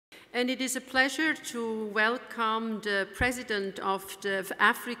And it is a pleasure to welcome the President of the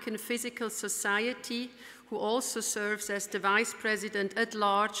African Physical Society, who also serves as the Vice President at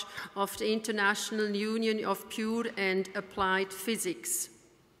large of the International Union of Pure and Applied Physics.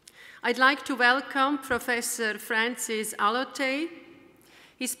 I'd like to welcome Professor Francis Allotey.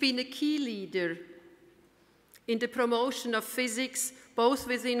 He's been a key leader in the promotion of physics, both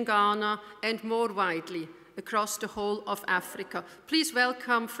within Ghana and more widely across the whole of Africa. Please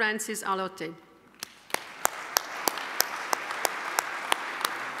welcome Francis Allotey.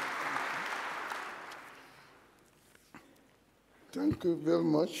 Thank you very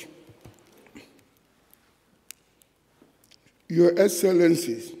much. Your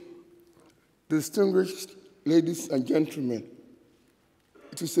Excellencies, distinguished ladies and gentlemen,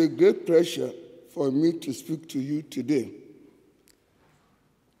 it is a great pleasure for me to speak to you today.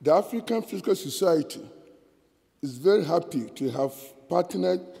 The African Physical Society is very happy to have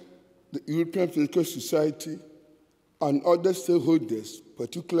partnered the European Physical Society and other stakeholders,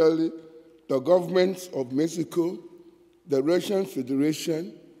 particularly the governments of Mexico, the Russian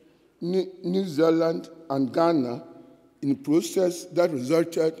Federation, New Zealand, and Ghana in a process that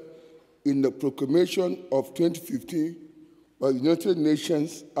resulted in the proclamation of 2015 by the United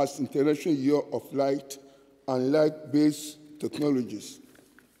Nations as International Year of Light and Light-Based Technologies.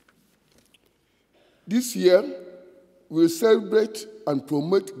 This year, we celebrate and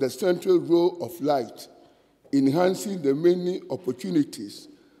promote the central role of light, enhancing the many opportunities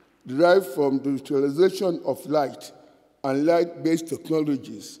derived from the utilization of light and light-based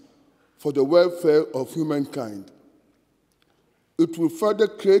technologies for the welfare of humankind. It will further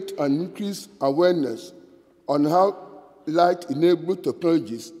create and increase awareness on how light-enabled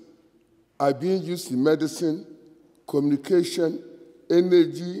technologies are being used in medicine, communication,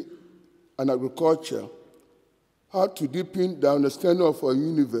 energy, and agriculture, how to deepen the understanding of our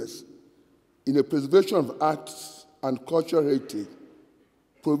universe in the preservation of arts and cultural heritage,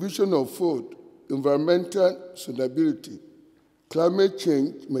 provision of food, environmental sustainability, climate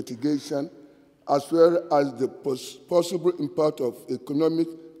change mitigation, as well as the possible impact of economic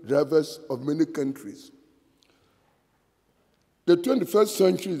drivers of many countries. The 21st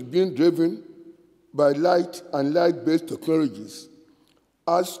century is being driven by light and light-based technologies,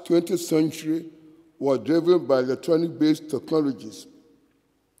 as 20th century was driven by electronic-based technologies.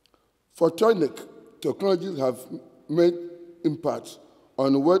 Photonic technologies have made impacts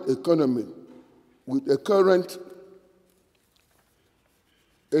on the world economy with a current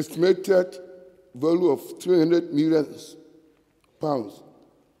estimated value of 300 million pounds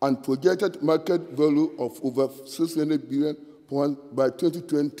and projected market value of over 600 billion pounds by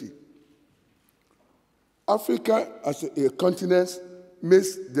 2020. Africa as a continent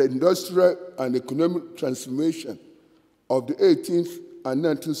missed the industrial and economic transformation of the 18th and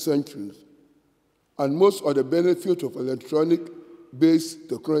 19th centuries, and most of the benefit of electronic-based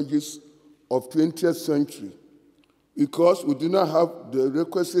technologies of 20th century, because we do not have the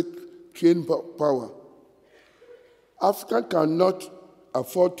requisite trained power. Africa cannot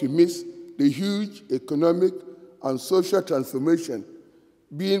afford to miss the huge economic and social transformation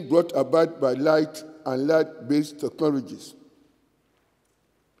being brought about by light and light-based technologies.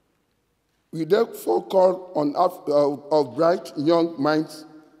 We therefore call on our bright young minds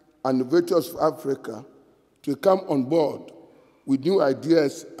and innovators of Africa to come on board with new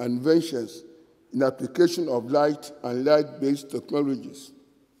ideas and inventions in application of light and light-based technologies.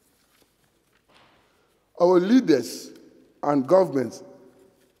 Our leaders and governments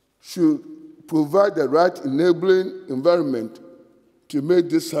should provide the right enabling environment to make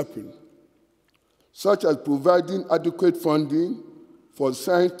this happen, such as providing adequate funding for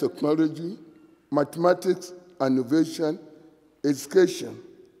science, technology, mathematics, and innovation, education,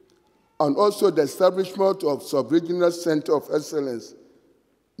 and also the establishment of sub-regional center of excellence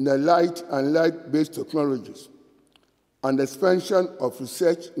in the light and light-based technologies, and expansion of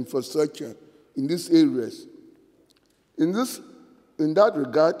research infrastructure in these areas. In that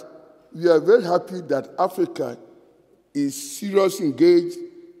regard, we are very happy that Africa is seriously engaged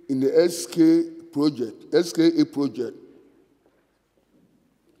in the SKA project.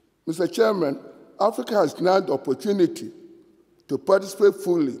 Mr. Chairman, Africa has now the opportunity to participate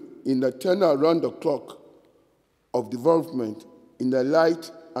fully in the turn around the clock of development in the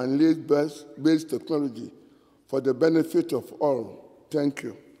light and light-based technology for the benefit of all. Thank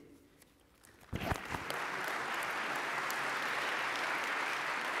you.